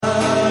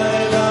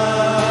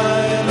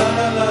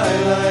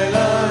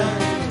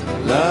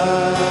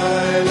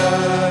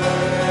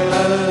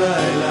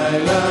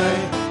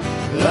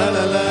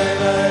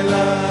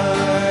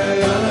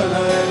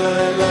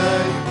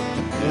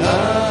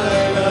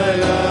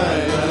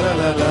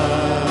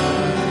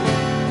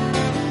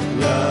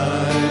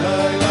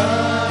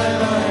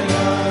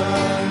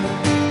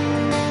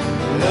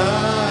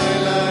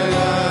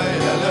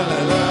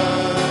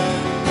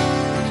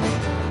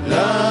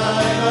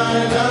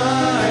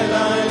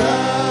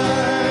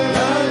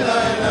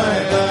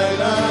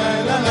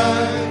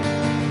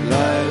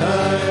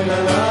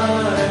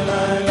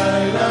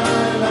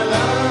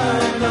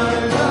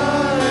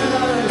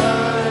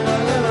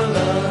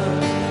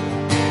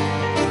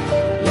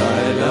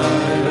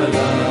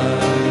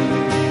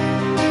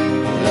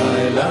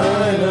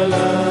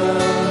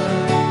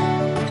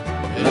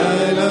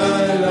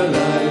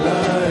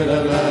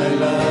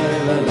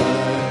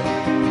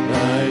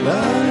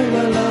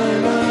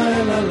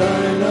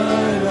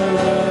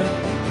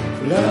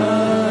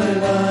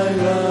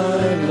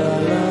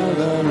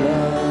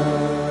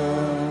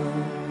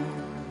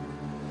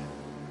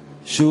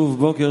שוב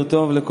בוקר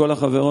טוב לכל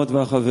החברות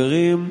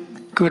והחברים.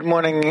 Good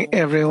morning,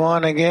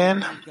 everyone,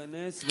 again.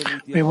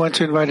 We want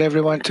to invite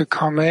everyone to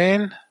come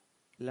in,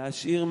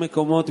 להשאיר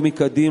מקומות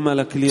מקדימה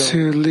לקליעות.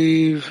 to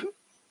leave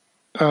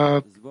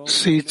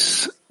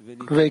seats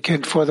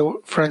vacant for the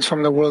friends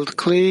from the World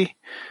Kli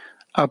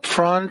up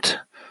front.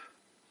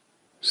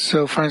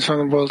 So friends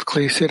from the World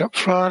Kli, sit up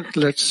front.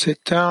 Let's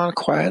sit down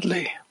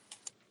quietly.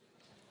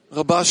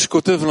 רבש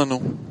כותב לנו.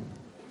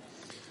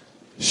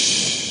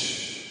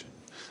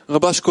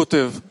 רבש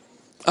כותב,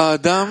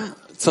 האדם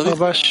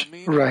צריך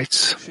להאמין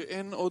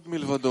שאין עוד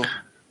מלבדו.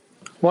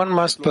 One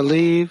must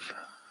believe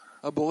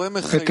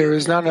that there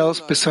is none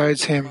else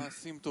besides him,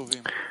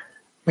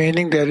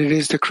 meaning that it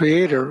is the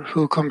Creator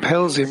who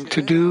compels him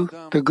to do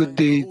the good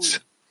deeds.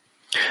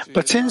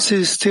 But since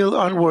he is still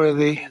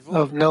unworthy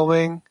of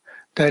knowing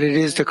that it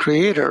is the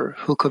Creator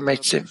who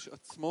commits him,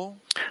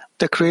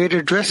 the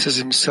Creator dresses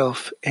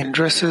himself in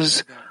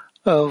dresses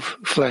of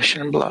flesh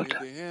and blood,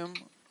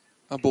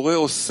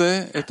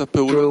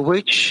 through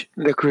which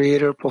the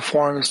Creator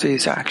performs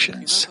these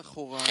actions.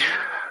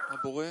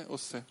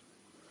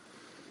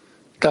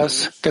 Thus,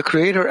 the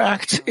Creator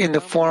acts in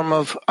the form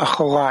of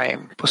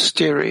achoraim,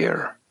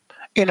 posterior.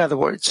 In other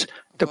words,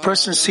 the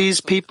person sees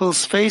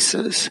people's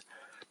faces,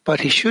 but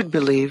he should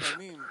believe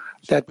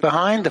that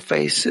behind the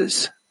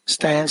faces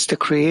stands the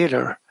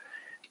Creator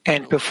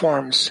and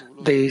performs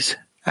these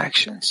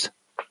actions.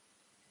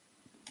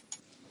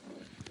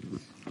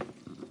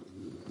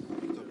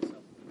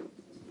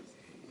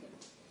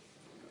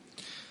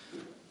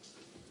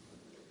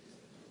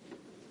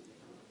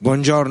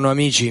 Buongiorno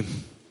amici,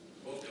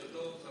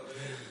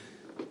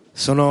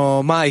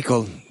 sono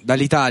Michael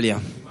dall'Italia.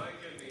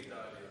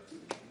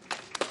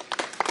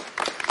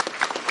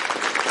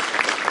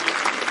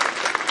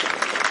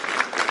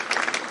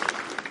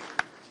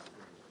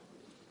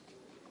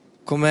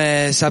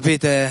 Come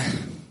sapete,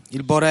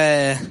 il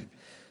Boré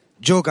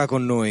gioca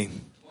con noi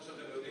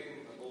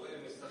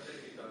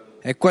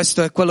e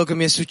questo è quello che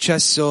mi è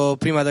successo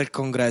prima del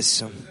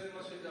congresso.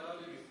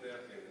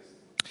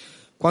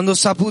 Quando ho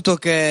saputo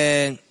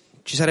che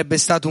ci sarebbe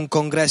stato un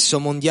congresso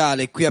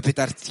mondiale qui a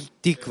Petah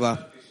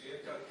Tikva,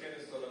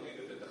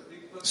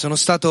 sono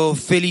stato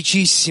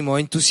felicissimo,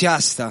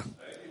 entusiasta.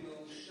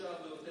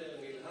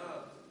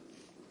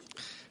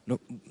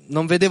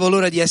 Non vedevo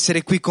l'ora di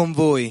essere qui con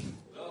voi.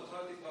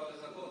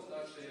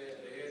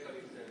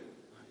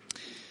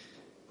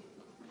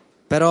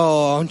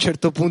 Però a un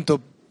certo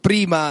punto,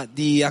 prima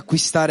di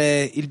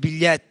acquistare il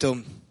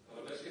biglietto,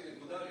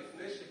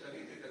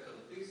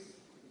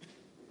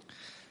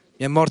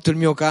 mi è morto il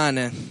mio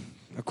cane,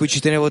 a cui ci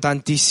tenevo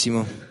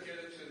tantissimo.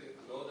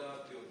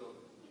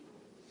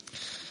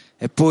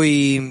 E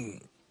poi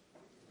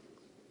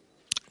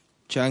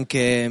c'è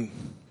anche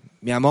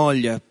mia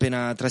moglie,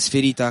 appena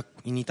trasferita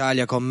in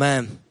Italia con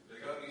me.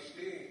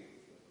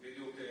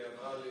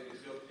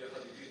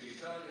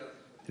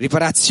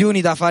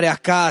 Riparazioni da fare a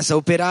casa,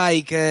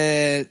 operai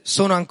che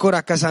sono ancora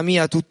a casa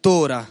mia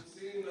tuttora.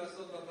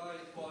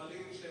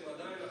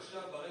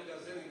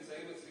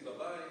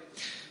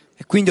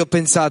 E quindi ho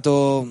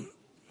pensato,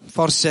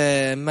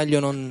 forse è meglio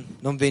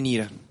non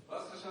venire.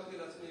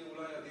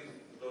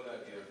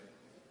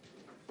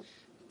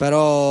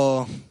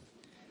 Però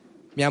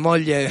mia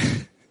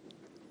moglie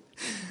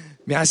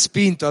mi ha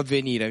spinto a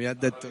venire, mi ha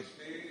detto,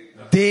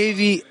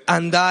 devi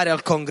andare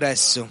al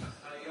congresso.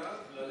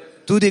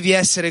 Tu devi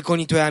essere con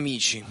i tuoi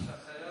amici.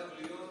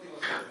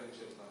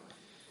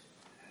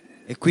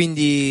 E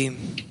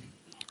quindi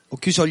ho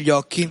chiuso gli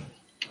occhi.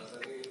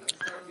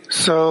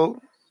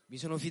 Mi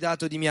sono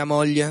fidato di mia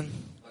moglie,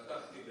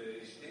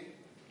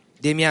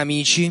 dei miei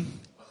amici.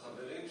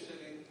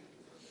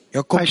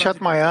 I shut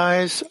my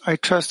eyes, I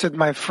trusted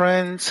my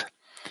friends,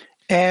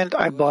 and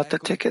I bought the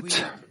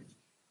ticket.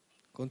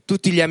 Con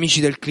tutti gli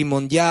amici del Kli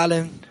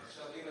mondiale.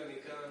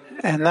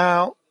 And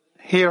now,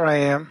 here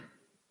I am.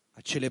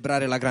 A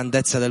celebrare la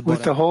grandezza del Boré.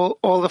 With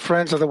all the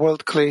friends of the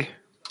World Kli,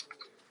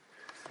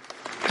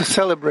 to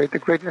celebrate the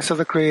greatness of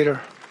the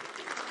Creator.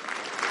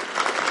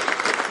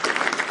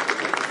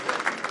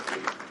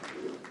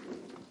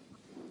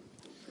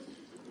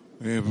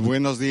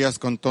 Buenos días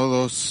con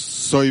todos.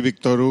 Soy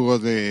Víctor Hugo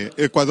de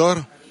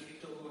Ecuador.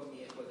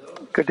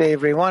 Good day,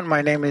 everyone.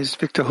 My name is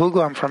Victor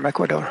Hugo. I'm from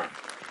Ecuador.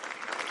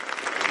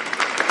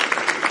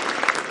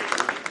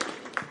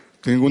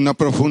 Tengo una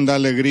profunda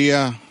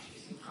alegría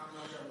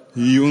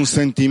y un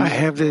sentimiento. I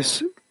have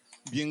this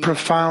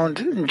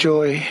profound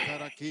joy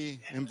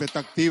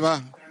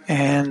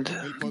and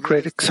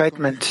great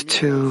excitement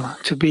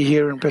to be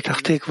here in Petah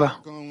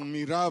Tikva. Con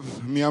mi Rab,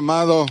 mi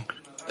amado.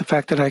 The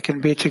fact that I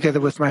can be together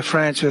with my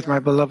friends, with my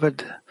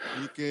beloved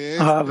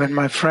Rav and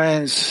my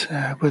friends,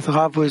 with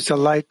Rav who is the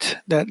light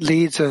that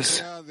leads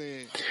us.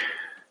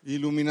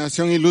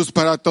 Iluminación y luz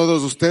para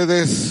todos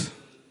ustedes.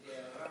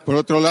 Por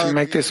otro lado, to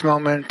make this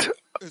moment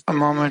a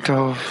moment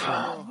of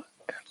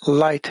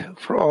light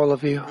for all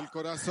of you.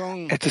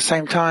 At the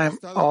same time,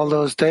 all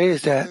those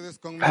days that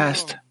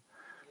passed,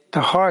 The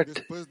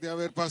heart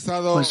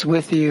was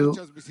with you,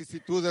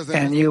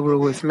 and you were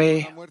with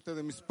me.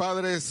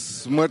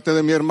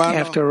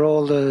 After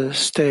all the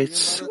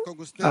states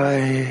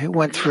I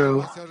went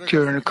through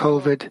during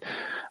COVID,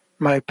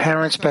 my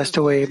parents passed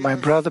away, my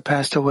brother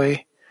passed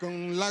away.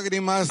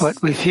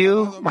 But with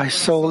you, my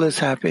soul is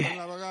happy.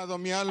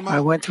 I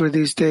went through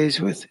these days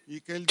with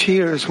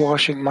tears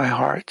washing my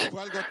heart,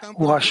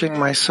 washing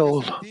my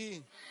soul.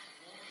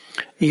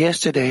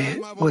 Yesterday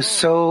was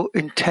so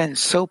intense,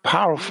 so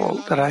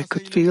powerful that I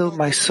could feel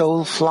my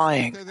soul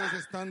flying.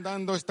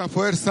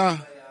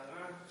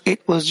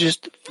 It was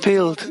just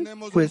filled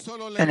with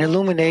an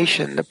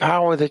illumination, the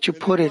power that you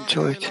put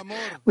into it.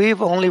 We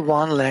have only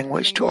one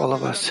language to all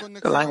of us,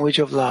 the language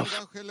of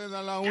love,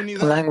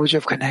 the language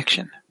of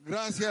connection,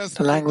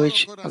 the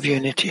language of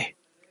unity.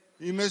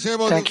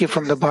 Thank you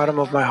from the bottom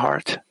of my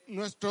heart.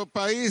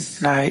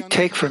 And I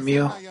take from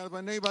you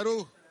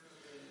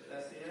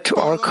to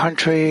our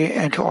country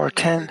and to our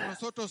 10,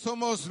 all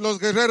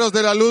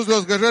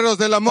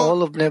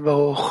of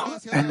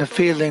Nebuch, and the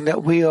feeling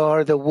that we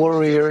are the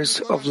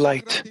warriors of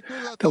light,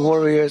 the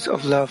warriors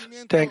of love.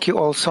 Thank you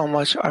all so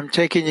much. I'm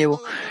taking you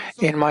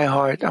in my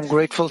heart. I'm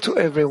grateful to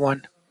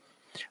everyone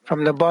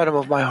from the bottom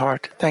of my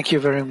heart. Thank you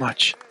very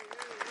much.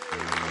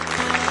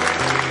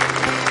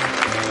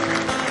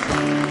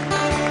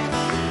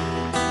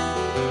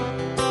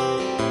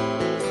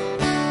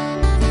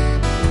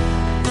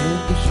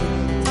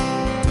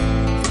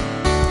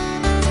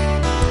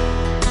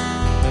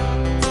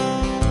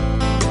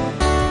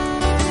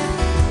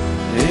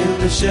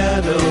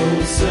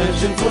 Shadows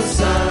searching for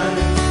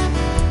signs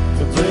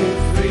to break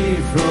free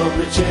from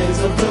the chains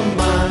of the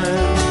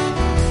mind.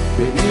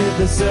 Beneath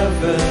the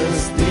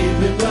surface,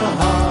 deep in the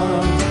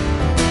heart,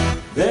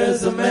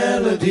 there's a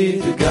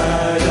melody to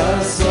guide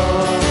us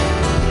all.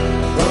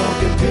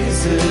 Broken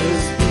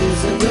pieces,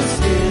 bruised in the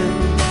skin,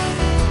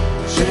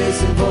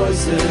 chasing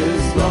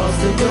voices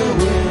lost in the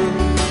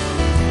wind.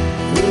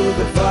 Through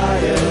the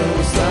fire,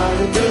 we're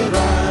starting to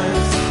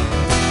rise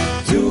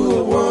to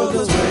a world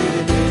that's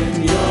waiting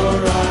in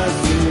your eyes,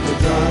 to the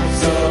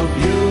drops of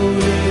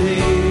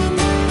unity,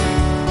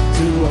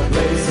 to a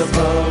place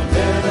above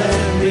them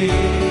and me.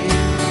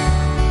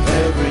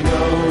 Every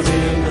note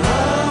in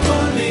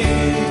harmony.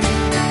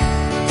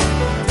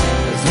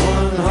 As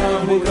one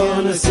heart we're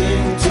gonna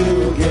sing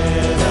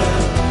together.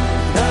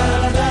 Na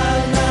na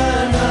na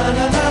na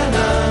na na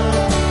na.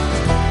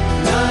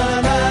 Na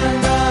na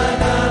na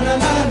na na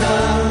na na.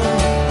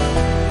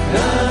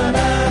 Na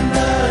na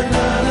na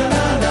na na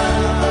na na.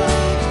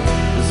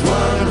 As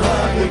one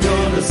heart we're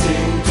gonna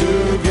sing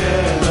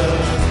together.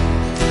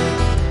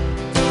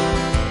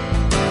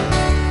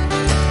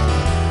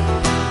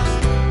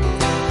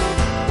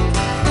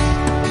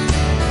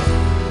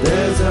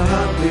 There's a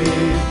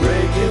heartbeat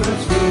breaking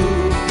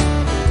through.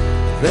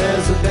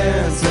 There's a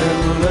dance and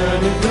we're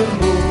learning to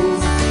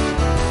move.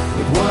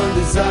 With one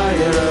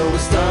desire we're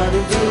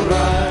starting to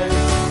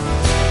rise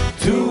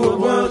to a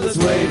world that's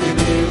waiting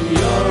in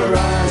your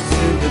eyes.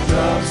 To the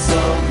drops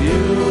of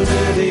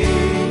unity,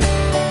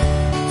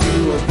 to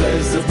a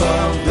place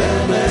above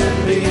them and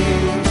me.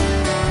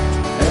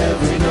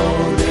 Every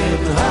note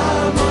in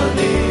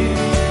harmony.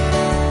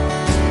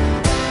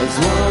 As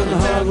one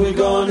heart we're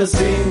gonna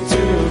sing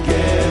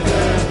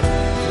together.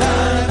 Na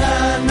na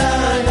na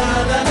na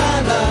na na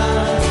na.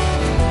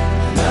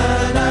 Na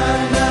na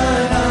na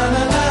na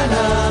na na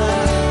na.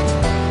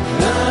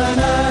 Na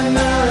na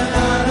na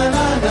na na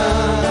na na.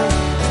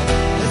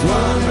 As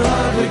one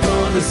heart we're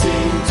gonna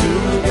sing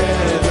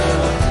together.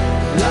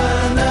 Na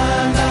na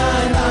na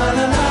na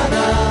na na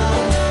na.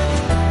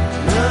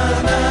 Na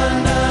na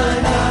na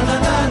na na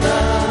na na.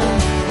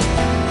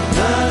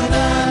 Na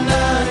na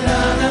na na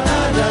na na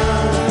na.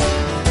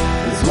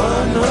 As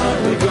one heart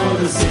we're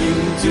gonna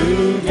sing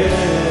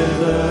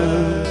together.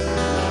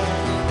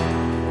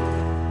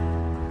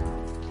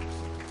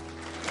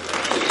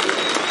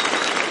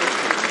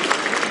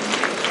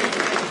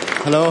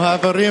 Hello,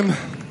 Havarim.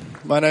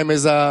 My name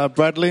is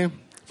Bradley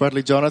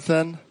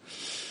Jonathan,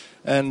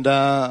 and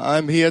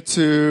I'm here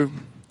to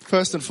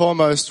first and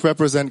foremost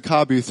represent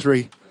Kabu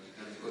 3.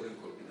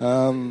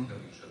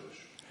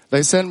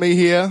 They sent me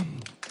here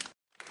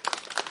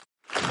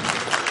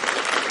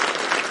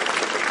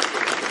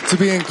to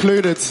be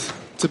included,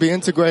 to be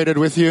integrated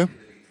with you.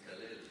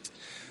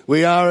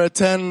 We are a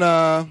 10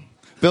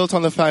 built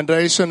on the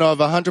foundation of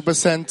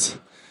 100%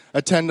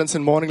 attendance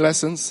in morning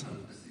lessons.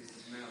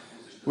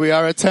 We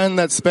are a 10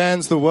 that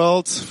spans the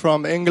world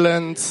from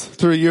England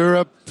through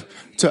Europe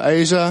to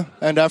Asia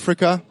and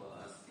Africa.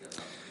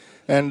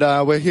 And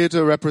we're here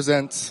to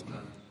represent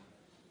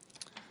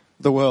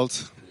the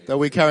world that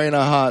we carry in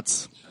our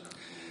hearts.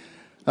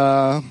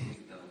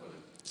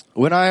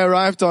 When I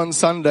arrived on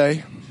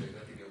Sunday,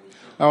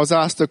 I was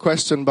asked a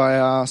question by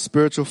our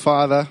spiritual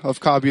father of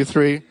Kabu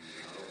 3,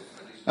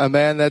 a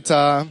man that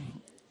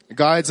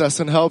guides us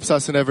and helps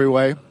us in every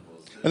way.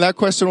 And that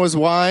question was,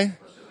 why?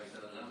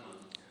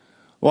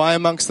 Why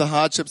amongst the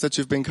hardships that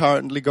you've been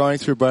currently going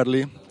through,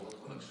 Bradley,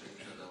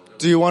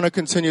 do you want to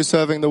continue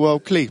serving the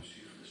world Kli?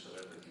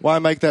 Why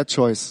make that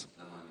choice?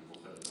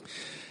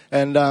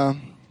 And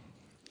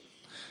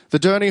the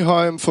journey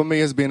home for me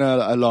has been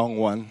a long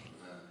one.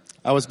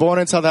 I was born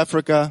in South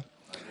Africa.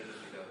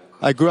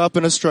 I grew up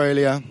in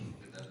Australia.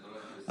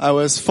 I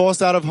was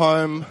forced out of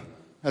home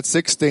at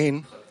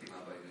 16.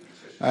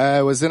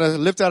 I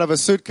lived out of a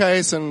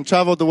suitcase and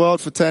traveled the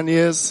world for 10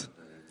 years,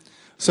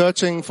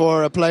 searching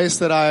for a place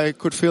that I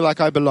could feel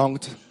like I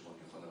belonged.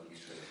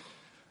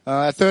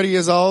 At 30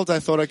 years old, I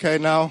thought, okay,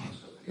 now,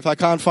 if I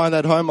can't find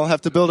that home, I'll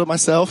have to build it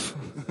myself.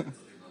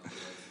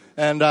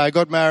 And I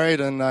got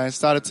married and I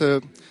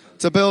started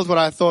to build what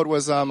I thought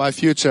was my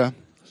future.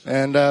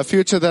 And a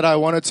future that I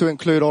wanted to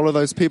include all of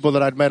those people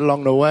that I'd met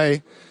along the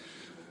way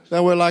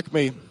that were like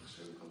me,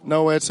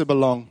 nowhere to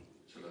belong.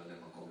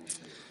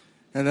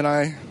 And then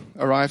I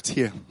arrived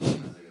here.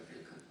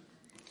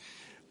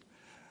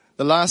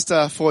 The last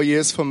 4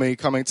 years for me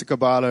coming to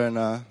Kabbalah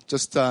and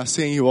just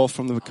seeing you all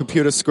from the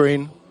computer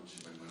screen,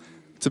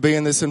 to be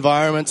in this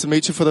environment, to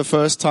meet you for the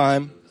first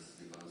time,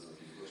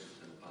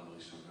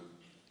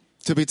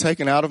 to be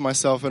taken out of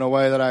myself in a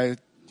way that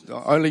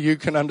only you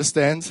can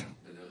understand.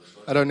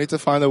 I don't need to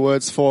find the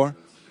words for.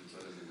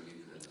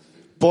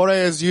 Bore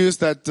has used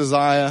that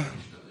desire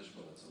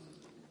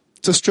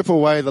to strip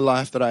away the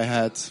life that I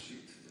had.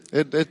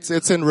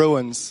 It's in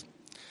ruins.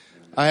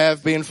 I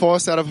have been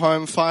forced out of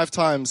home 5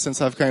 times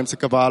since I've came to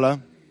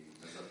Kabbalah.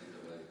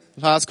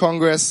 Last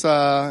Congress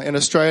in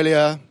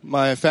Australia,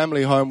 my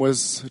family home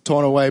was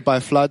torn away by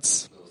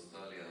floods.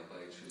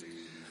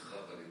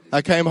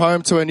 I came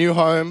home to a new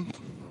home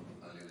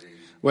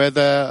where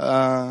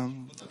the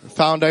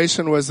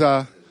foundation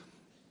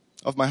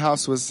of my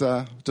house was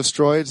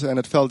destroyed and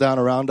it fell down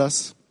around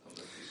us.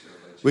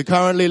 We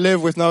currently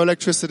live with no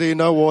electricity,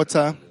 no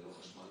water,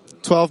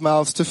 12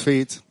 mouths to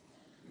feed.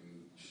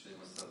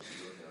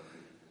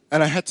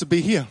 And I had to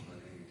be here.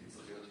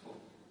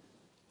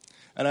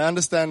 And I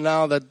understand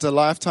now that the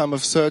lifetime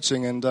of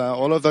searching and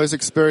all of those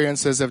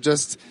experiences have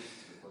just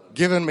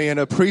given me an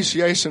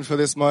appreciation for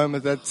this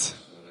moment that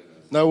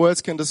no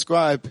words can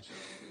describe.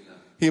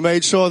 He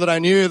made sure that I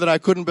knew that I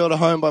couldn't build a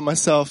home by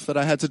myself, that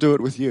I had to do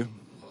it with you.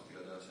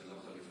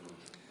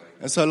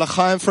 And so,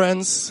 l'chaim,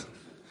 friends,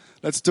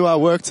 let's do our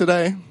work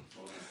today.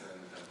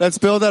 Let's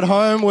build that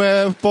home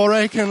where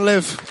Bore can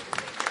live.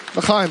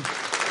 L'chaim.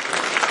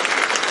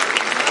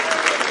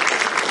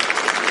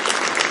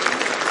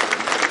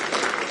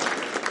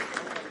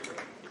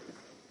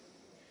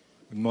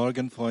 Guten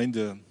Morgen,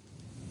 Freunde.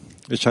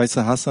 Ich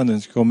heiße Hassan und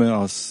ich komme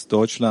aus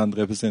Deutschland,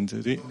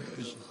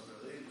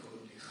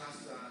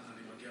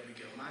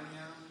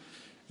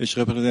 Ich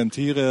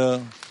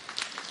repräsentiere.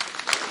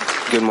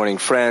 Good morning,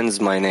 friends.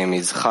 My name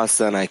is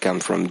Hassan. I come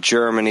from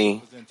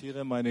Germany. Ich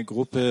repräsentiere meine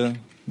Gruppe,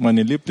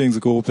 meine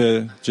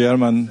Lieblingsgruppe,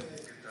 German.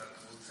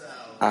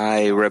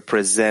 I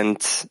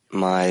represent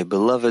my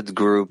beloved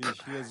group,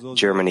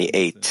 Germany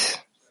 8,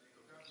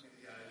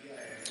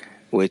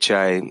 which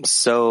I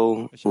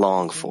so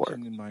long for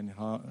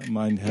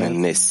and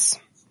miss.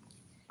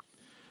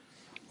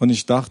 Und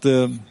ich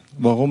dachte,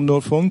 warum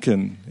nur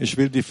Funken? Ich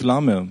will die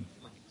Flamme.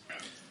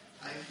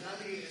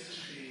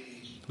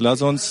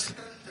 Lass uns.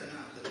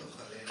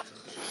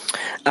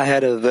 I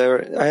had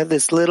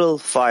this little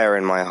fire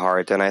in my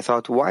heart, and I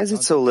thought, why is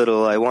it so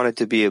little? I want it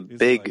to be a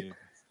big,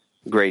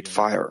 great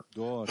fire.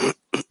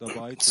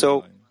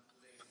 So,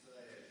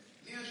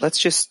 let's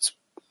just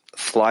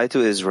fly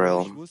to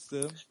Israel,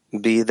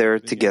 be there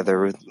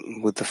together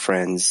with the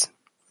friends.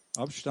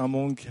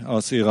 Abstammung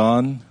aus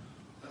Iran,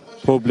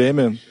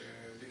 Probleme.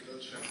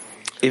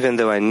 Even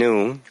though I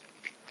knew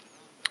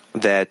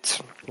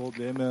that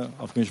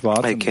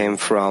I came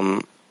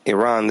from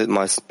Iran,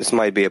 this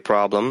might be a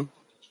problem.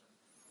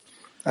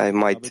 I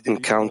might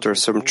encounter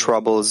some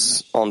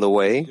troubles on the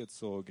way.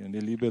 Die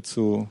Liebe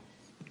zu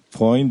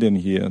Freunden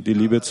hier, die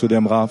Liebe zu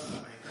dem Rav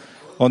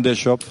und der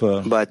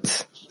Schöpfer.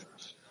 But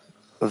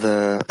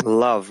the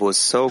love was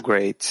so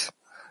great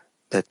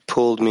that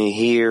pulled me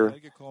here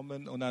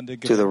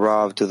to the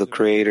Rav, to the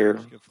Creator.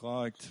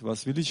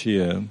 Was will ich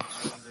hier?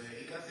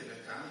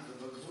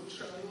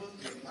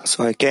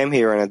 So I came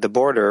here, and at the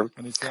border,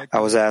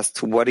 I was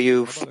asked, what do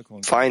you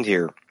find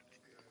here?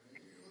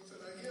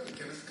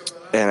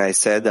 And I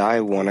said, I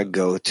want to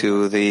go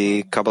to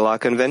the Kabbalah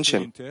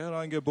convention.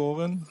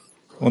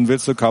 Und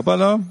willst du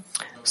Kabbalah?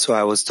 So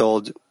I was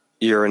told,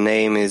 your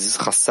name is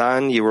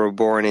Hassan, you were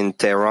born in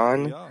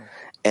Tehran,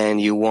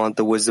 and you want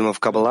the wisdom of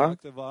Kabbalah?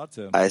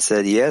 I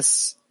said,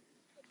 yes.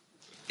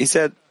 He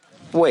said,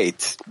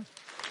 wait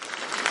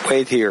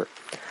here.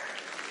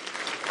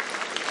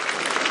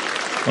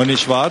 Und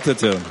ich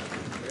wartete.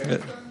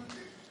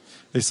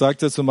 Ich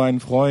sagte zu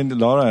meinem Freund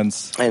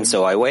Lawrence. And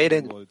so I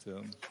waited.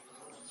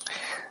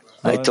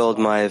 I told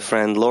my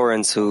friend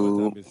Lawrence,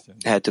 who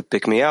had to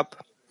pick me up,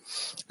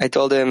 I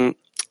told him,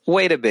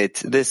 wait a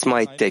bit, this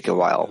might take a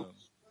while.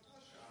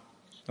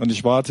 Und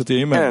ich wartete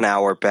immer. And an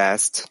hour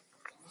passed,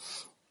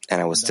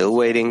 and I was still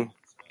waiting.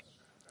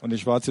 Und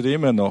ich wartete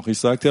immer noch. Ich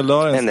sagte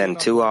Lawrence. And then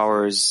 2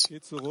 hours.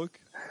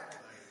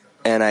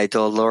 And I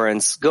told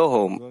Lawrence, go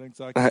home.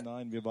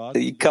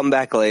 You come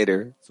back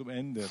later.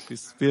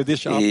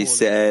 He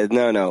said,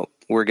 no,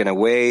 we're going to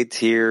wait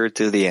here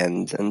to the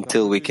end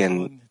until we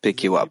can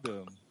pick you up.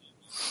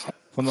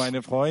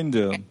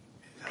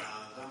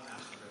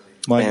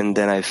 And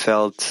then I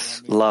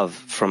felt love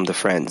from the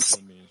friends.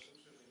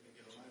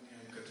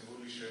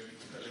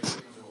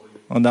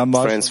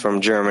 Friends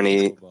from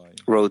Germany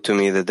wrote to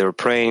me that they were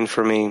praying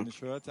for me.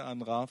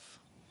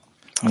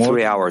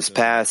 3 hours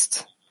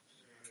passed,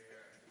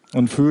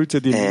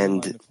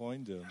 and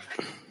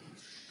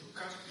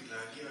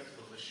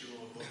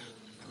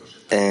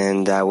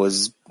I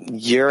was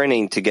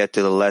yearning to get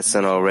to the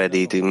lesson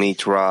already, to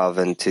meet Rav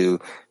and to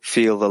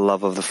feel the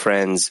love of the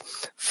friends.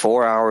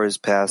 4 hours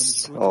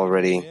passed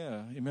already.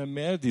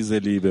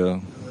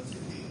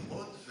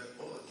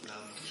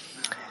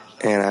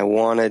 And I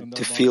wanted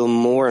to feel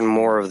more and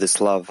more of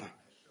this love.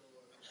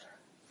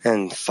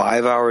 And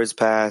 5 hours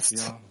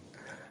passed.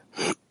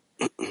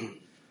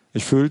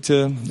 Ich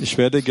fühlte, ich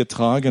werde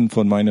getragen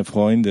von meinen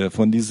Freunden,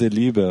 von dieser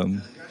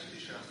Liebe.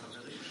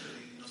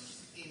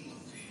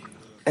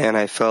 And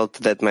I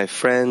felt that my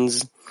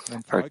friends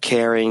are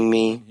carrying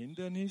me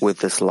with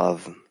this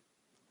love.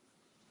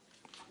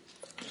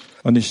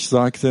 Und ich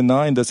sagte,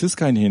 nein, das ist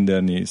kein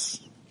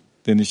Hindernis,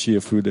 den ich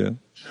hier fühle.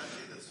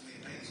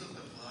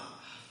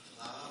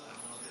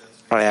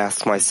 I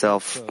asked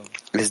myself,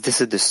 is this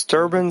a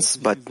disturbance?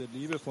 But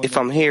if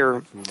I'm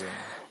here,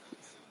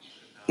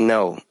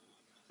 no.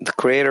 The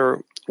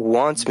Creator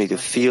wants me to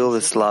feel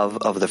this love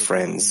of the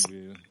friends.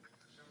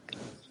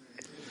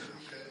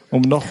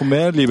 And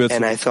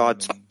I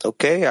thought,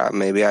 okay,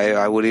 maybe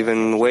I would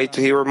even wait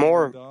to hear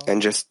more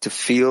and just to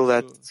feel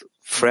that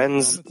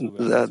friends,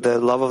 the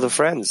love of the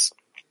friends.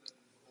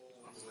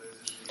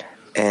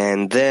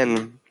 And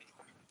then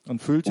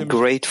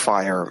great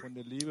fire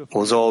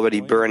was already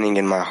burning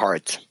in my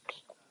heart.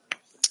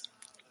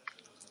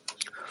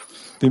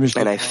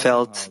 And I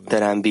felt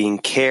that I'm being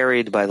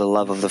carried by the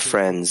love of the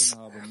friends,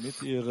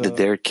 that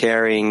they're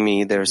carrying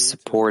me, they're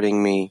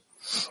supporting me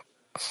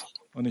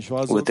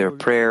with their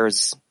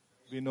prayers.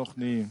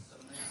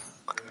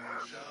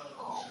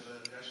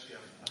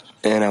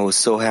 And I was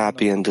so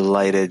happy and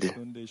delighted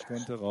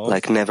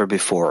like never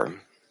before.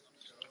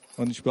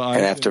 And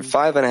after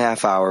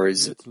 5.5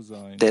 hours,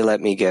 they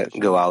let me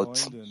go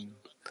out.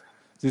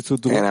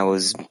 And I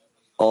was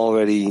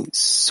already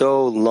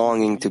so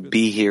longing to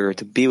be here,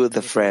 to be with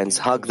the friends,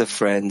 hug the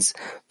friends,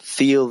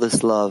 feel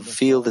this love,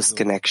 feel this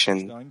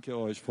connection.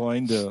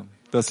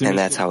 And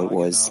that's how it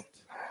was.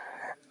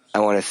 I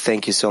want to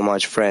thank you so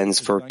much, friends,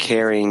 for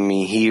carrying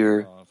me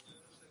here.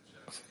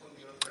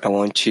 I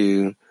want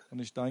to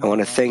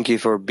thank you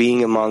for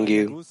being among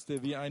you.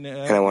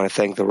 And I want to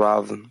thank the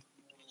Rav.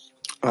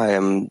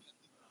 I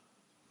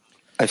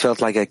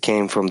felt like I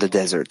came from the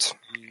desert.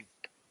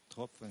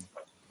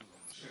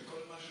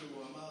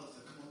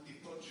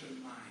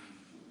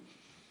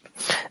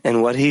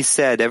 And what he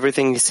said,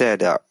 everything he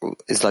said,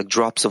 is like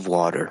drops of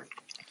water.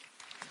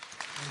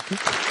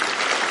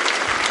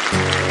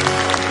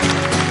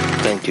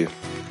 Thank you.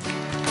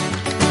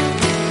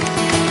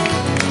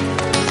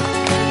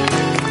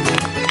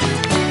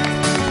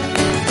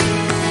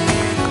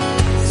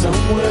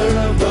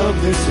 Somewhere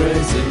above this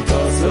racing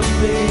thoughts of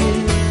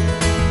me,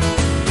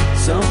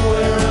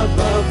 somewhere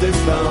above this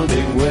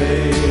bounding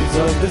waves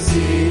of the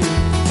sea,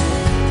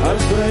 a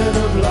thread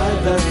of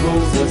light that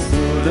pulls us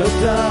through the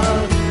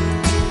dark,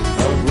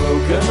 a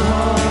broken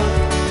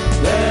heart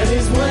that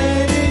is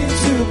waiting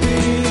to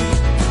be.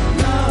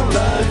 Now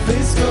life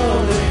is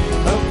calling,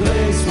 a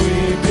place we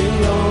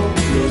belong.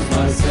 Lose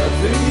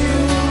myself in you,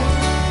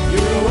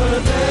 you were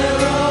there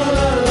all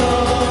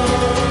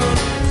along.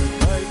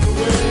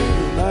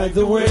 Light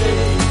the way,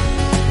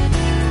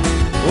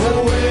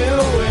 away,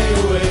 away,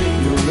 away.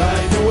 You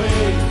light the way,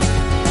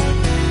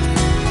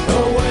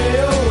 away,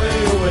 away,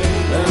 away.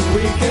 And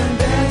we can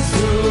dance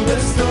through the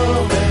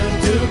storm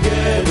and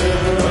together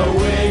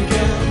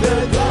awaken the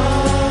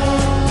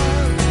dawn.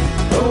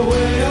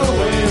 Away,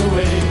 away,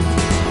 away.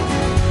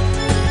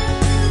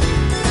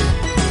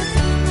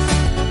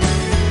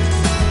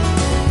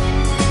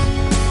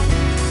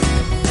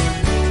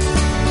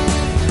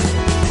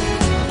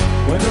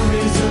 When the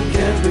reason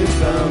can't be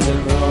found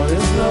and all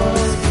is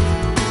lost,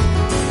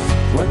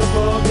 when the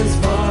fog is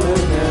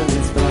falling and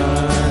it's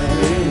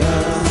blinding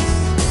us,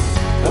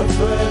 a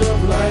thread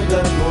of light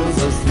that pulls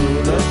us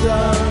through the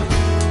dark,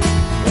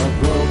 a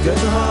broken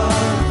heart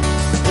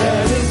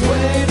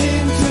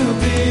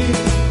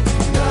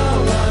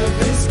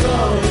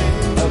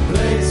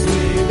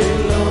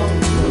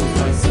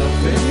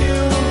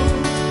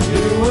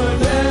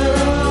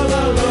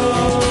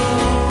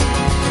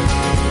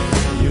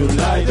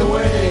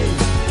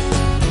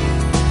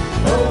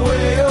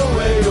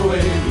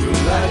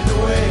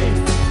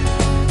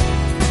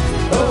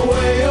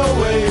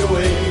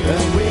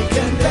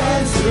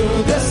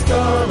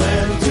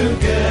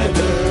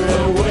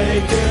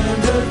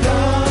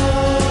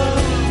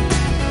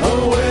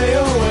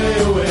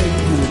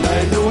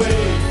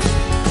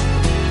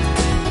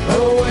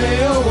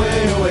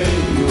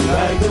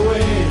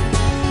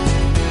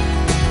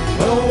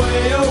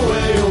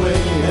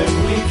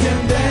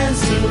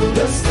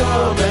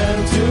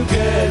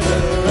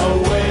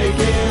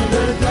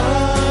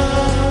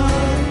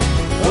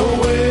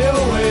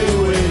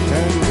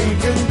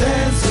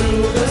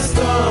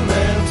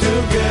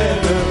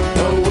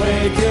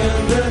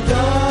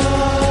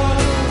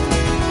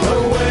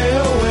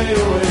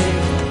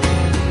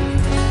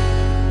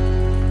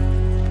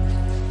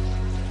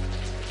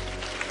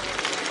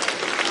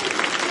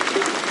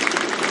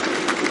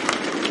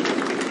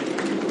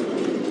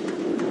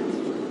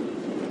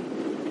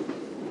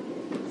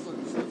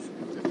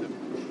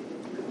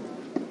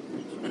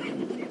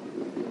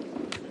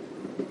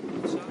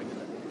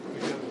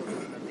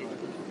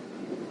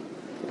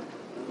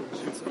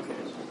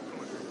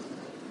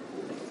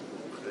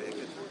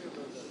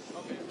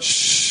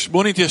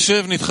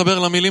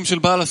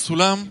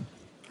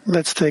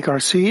Let's take our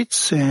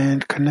seats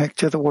and connect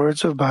to the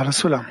words of Baal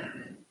HaSulam.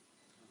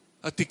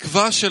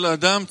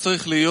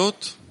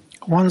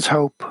 One's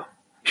hope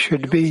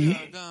should be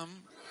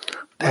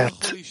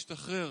that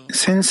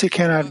since he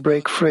cannot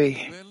break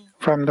free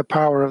from the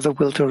power of the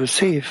will to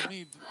receive,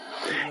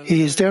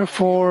 he is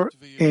therefore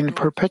in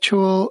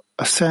perpetual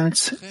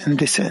ascents and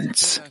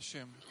descents.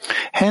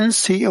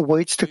 Hence, he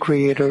awaits the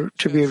Creator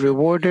to be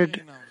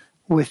rewarded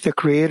with the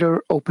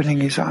Creator opening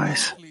his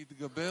eyes,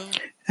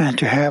 and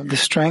to have the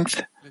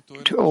strength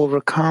to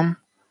overcome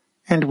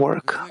and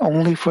work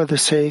only for the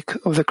sake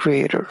of the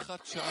Creator.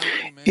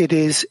 It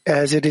is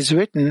as it is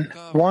written,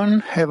 "One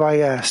have I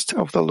asked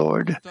of the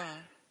Lord,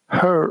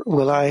 her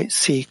will I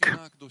seek."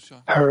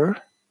 Her,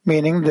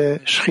 meaning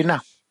the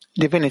Shekhinah,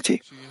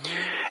 divinity.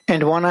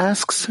 And one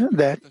asks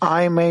that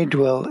I may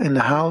dwell in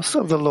the house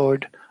of the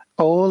Lord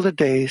all the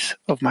days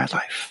of my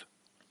life.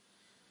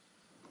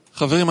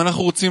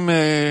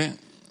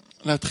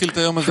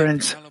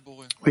 Friends,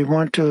 we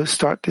want to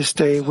start this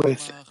day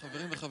with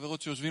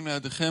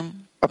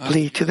a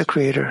plea to the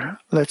Creator.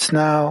 Let's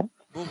now,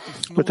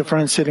 with the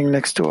friends sitting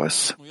next to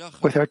us,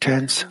 with our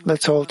tents,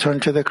 let's all turn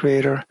to the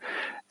Creator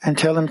and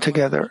tell Him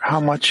together how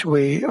much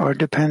we are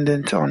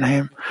dependent on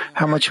Him,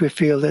 how much we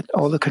feel that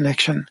all the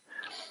connection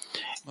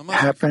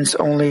happens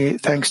only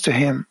thanks to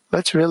Him.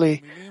 Let's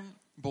really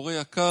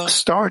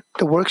start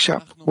the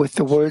workshop with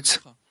the words,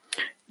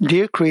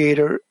 "Dear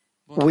Creator,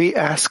 we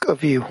ask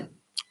of you."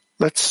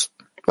 Let's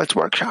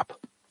workshop.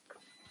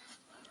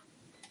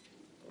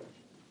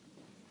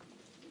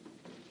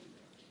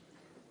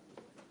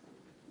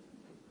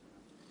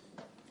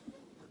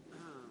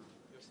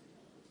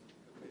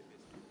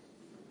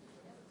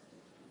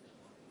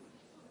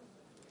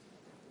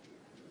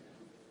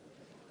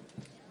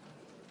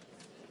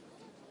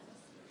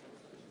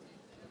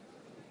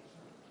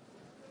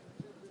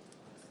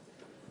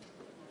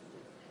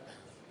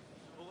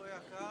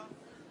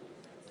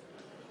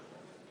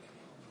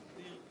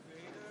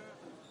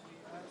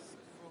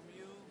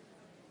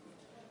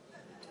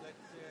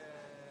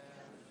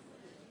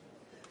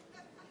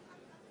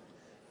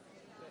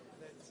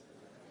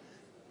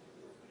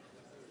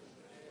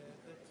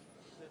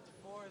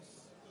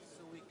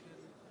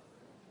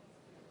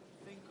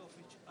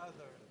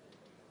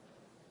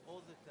 All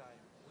the time.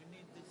 We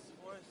need this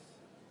force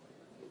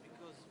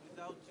because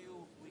without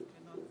you we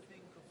cannot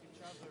think of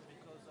each other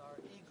because our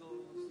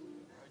egos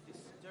are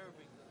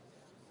disturbing us.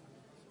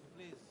 So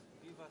please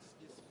give us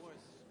this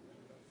force.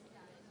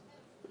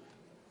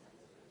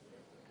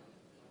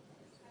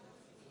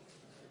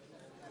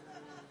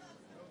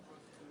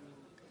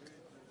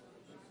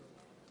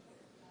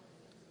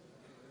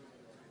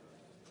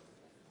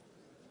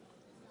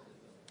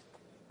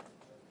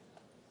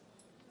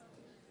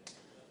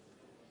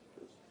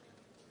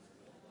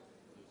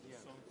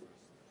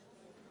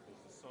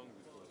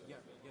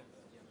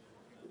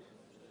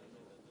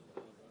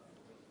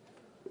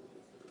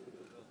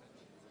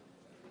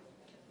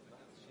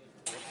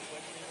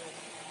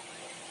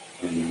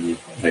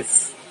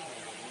 If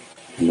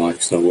the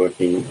mic's not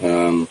working, Give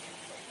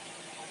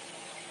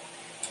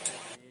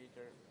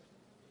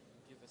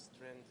a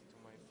strength to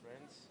my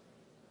friends,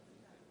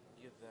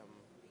 give them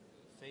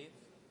faith,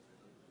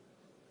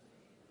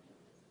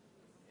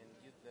 and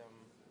give them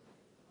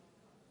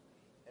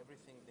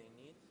everything they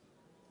need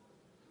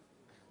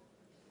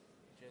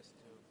just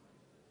to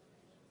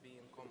be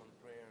in common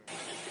prayer.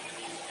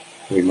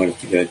 we might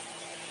have to go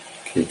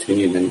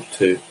continue then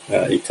to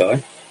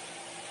Itai.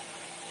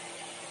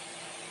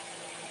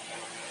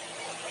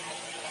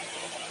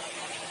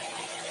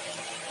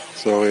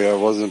 Sorry, I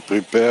wasn't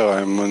prepared.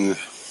 I'm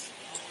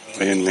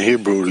in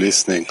Hebrew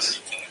listening.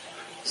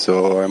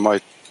 So I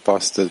might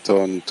pass it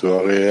on to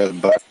Ariel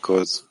back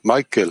because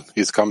Michael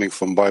is coming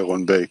from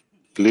Byron Bay.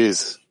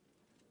 Please.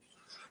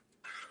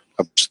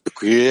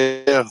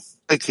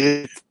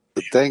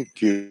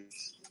 Thank you.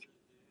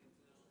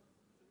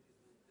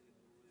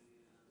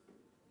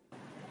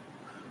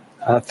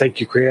 Thank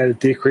you, Creator.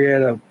 Dear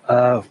Creator,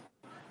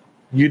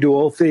 you do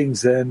all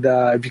things, and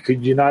if you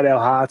could unite our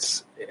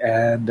hearts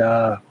and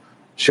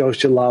show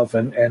us your love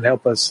and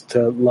help us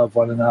to love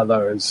one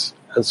another as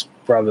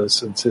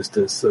brothers and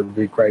sisters, that would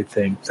be a great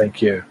thing.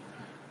 Thank you.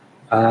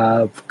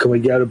 Can we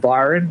go to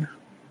Byron?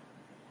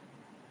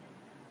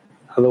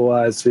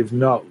 Otherwise, if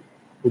not,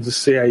 we'll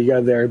just see how you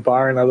go there,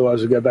 Byron. Otherwise,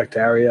 we'll go back to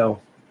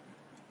Ariel.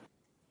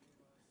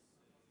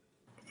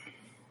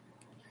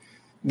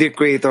 Dear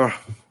Creator,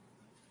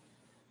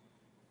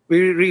 we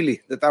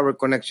really, that our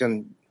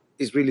connection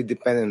is really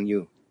dependent on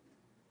you.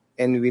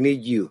 And we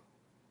need you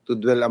to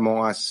dwell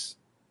among us.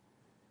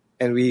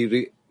 And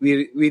we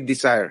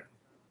desire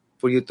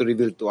for you to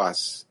reveal to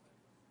us.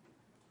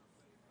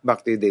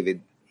 Back to you,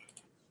 David.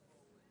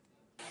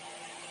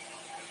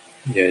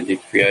 Yeah, dear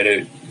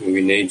Creator,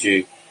 we need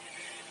you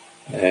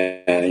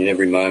in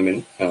every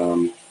moment.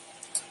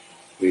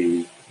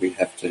 We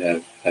have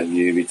to have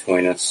you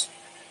between us,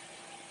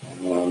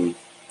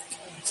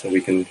 so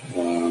we can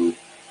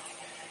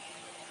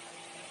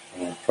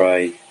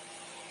pray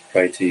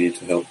to you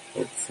to help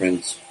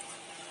friends.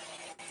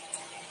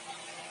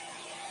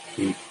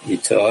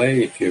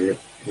 Itai, if you're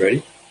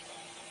ready.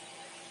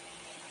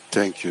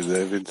 Thank you,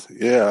 David.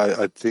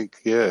 I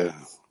think,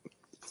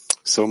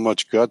 so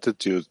much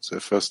gratitude,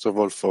 first of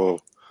all, for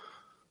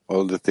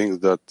all the things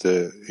that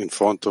in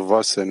front of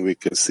us and we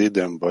can see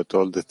them, but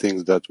all the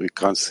things that we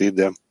can't see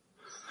them.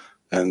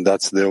 And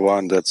that's the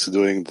one that's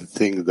doing the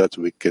things that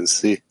we can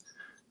see,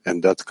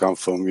 and that come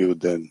from you.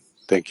 Then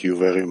thank you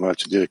very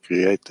much, dear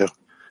Creator,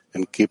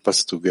 and keep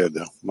us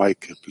together.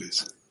 Michael,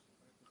 please.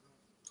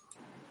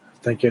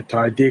 Thank you,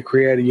 Ty. Dear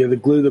Creator, you're the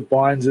glue that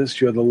binds us.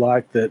 You're the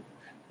light that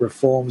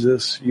reforms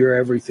us. You're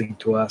everything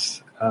to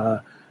us.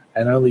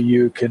 And only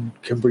you can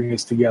bring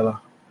us together.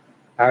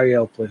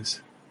 Ariel,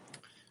 please.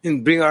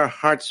 And bring our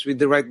hearts with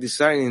the right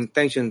desire and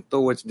intention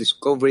towards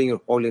discovering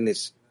your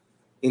holiness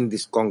in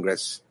this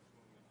Congress.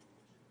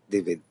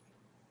 David.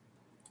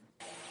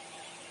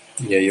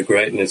 Yeah, your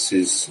greatness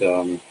is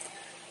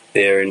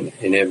there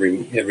in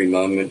every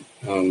moment.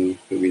 But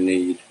we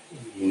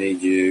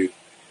need you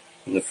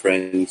and the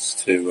friends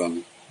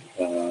to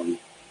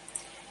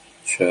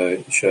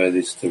show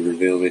this, to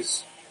reveal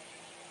this,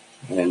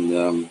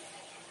 and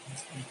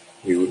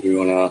we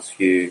want to ask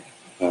you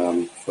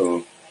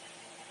for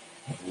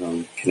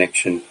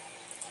connection,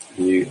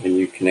 a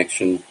new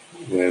connection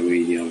where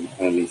we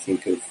only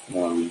think of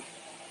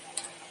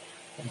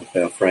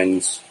our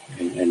friends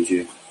and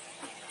you.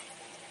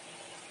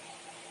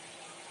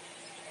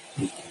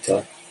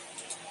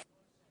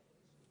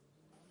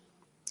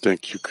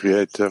 Thank you,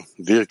 Creator,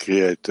 dear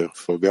Creator,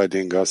 for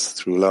guiding us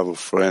through love of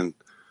friend,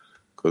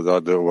 because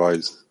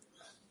otherwise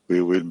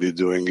we will be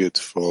doing it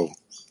for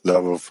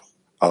love of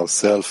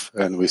ourselves,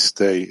 and we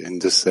stay in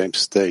the same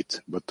state,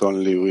 but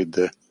only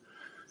with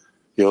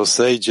your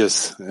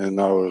sages and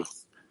our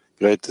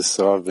greatest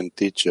Rav and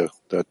teacher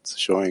that's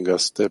showing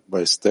us step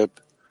by step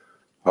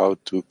how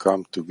to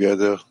come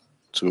together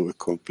to a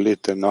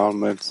complete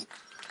annulment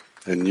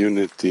and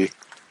unity,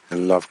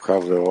 and love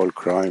cover all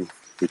crime,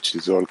 which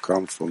is all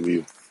come from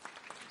you.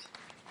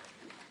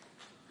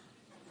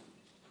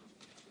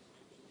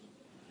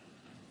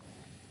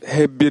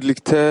 Hep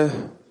birlikte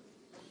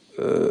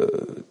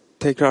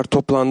tekrar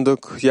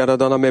toplandık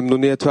Yaradan'a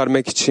memnuniyet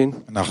vermek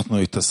için.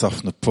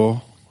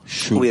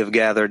 We have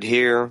gathered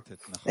here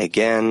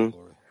again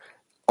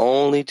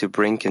only to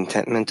bring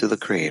contentment to the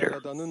Creator.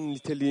 Yaradan'ın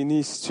niteliğini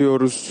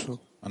istiyoruz.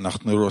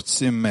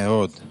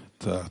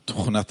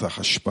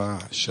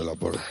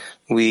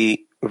 We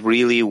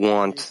really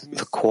want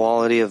the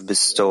quality of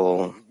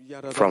bestowal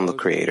from the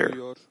Creator.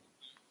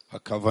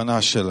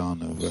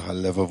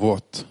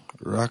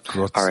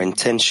 Our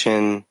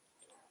intention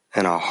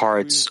and our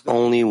hearts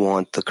only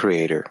want the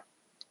Creator.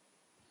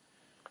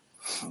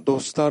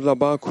 Dostlarla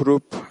bağ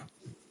kurup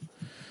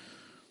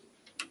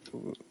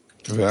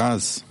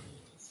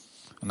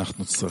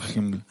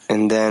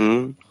and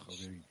then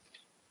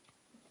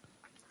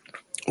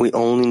we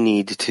only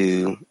need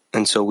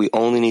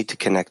to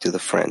connect to the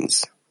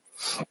friends.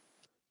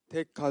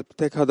 Tek kalp,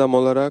 tek adam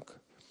olarak.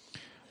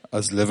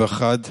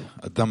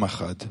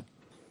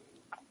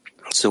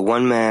 So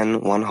one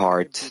man, one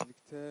heart.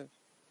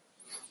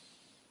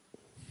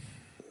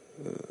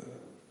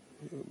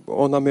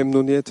 Ona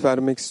memnuniyet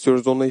vermek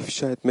istiyoruz, ona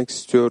ifşa etmek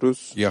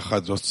istiyoruz.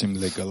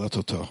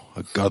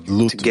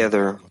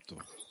 Together,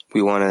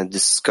 we want to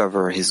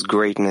discover His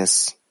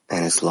greatness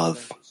and His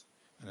love.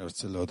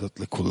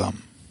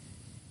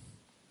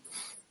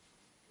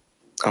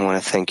 I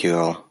want to thank you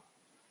all.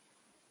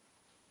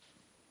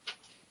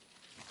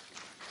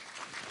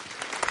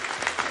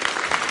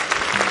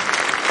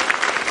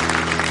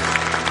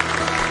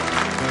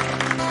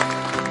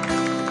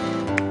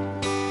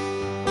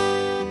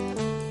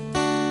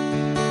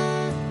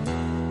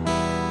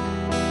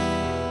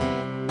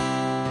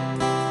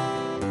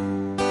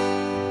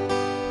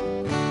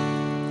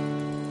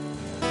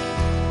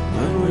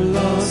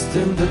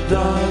 In the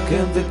dark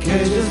and the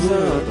cages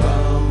were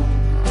bound,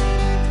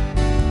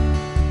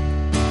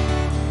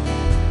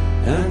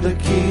 and the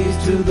keys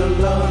to the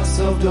locks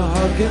of the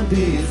heart can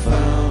be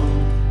found.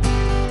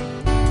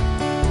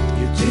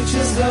 You teach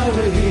us how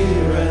to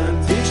hear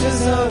and teach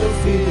us how to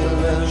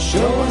feel, and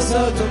show us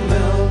how to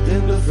melt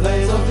in the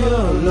flames of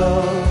your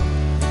love.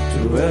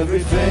 To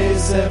every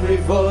face, every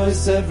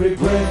voice, every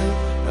breath,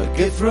 a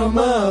gift from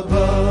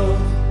above.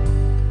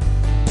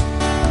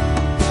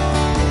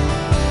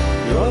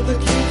 You're the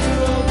key to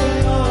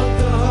open up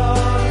the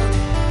heart.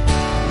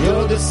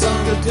 You're the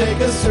sun to take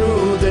us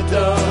through the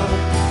dark.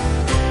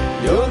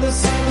 You're the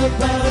sun that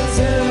balance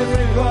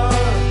every heart.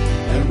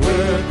 And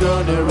we're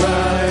gonna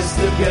rise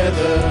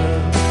together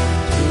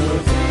to a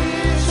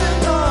vision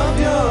of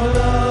your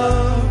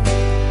love.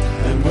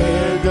 And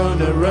we're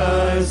gonna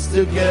rise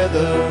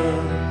together.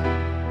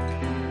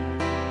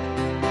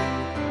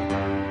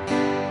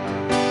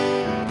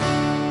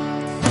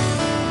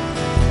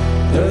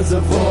 There's a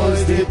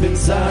voice deep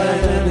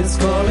inside and it's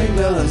calling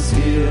us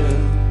here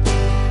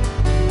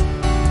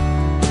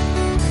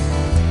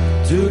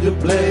to the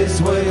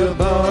place way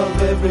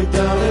above every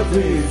doubt,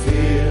 every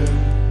fear.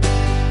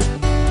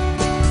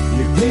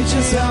 You Teach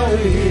us how to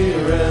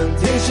hear and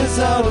teach us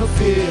how to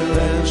feel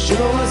and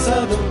show us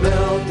how to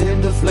melt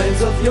in the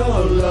flames of your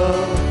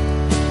love.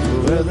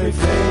 To every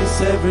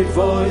face, every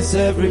voice,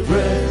 every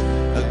breath,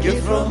 a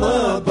gift from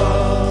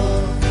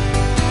above.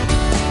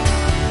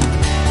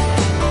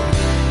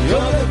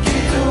 You're the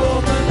key to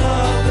open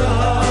up the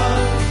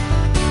heart.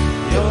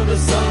 You're the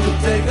sun to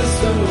take us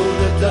through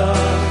the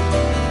dark.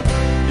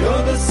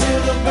 You're the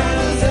seal that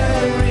binds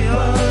every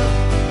heart.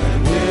 And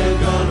we're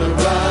gonna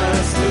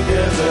rise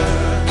together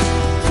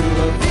to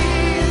a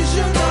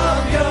vision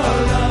of your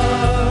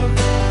love.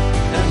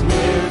 And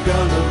we're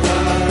gonna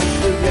rise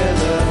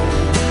together.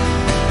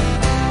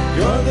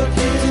 You're the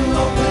key to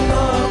open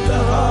up the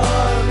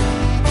heart.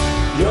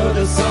 You're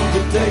the sun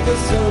to take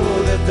us through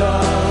the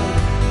dark.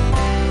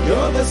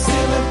 You're the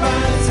seal that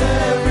binds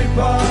every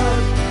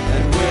part.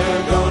 And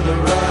we're gonna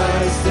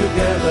rise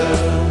together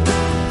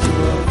to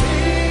a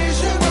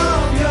vision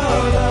of your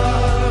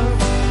love.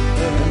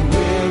 And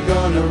we're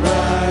gonna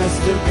rise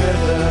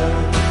together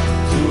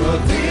to a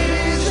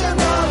vision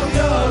of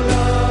your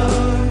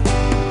love.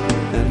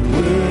 And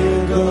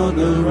we're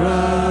gonna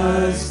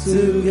rise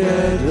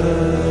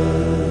together.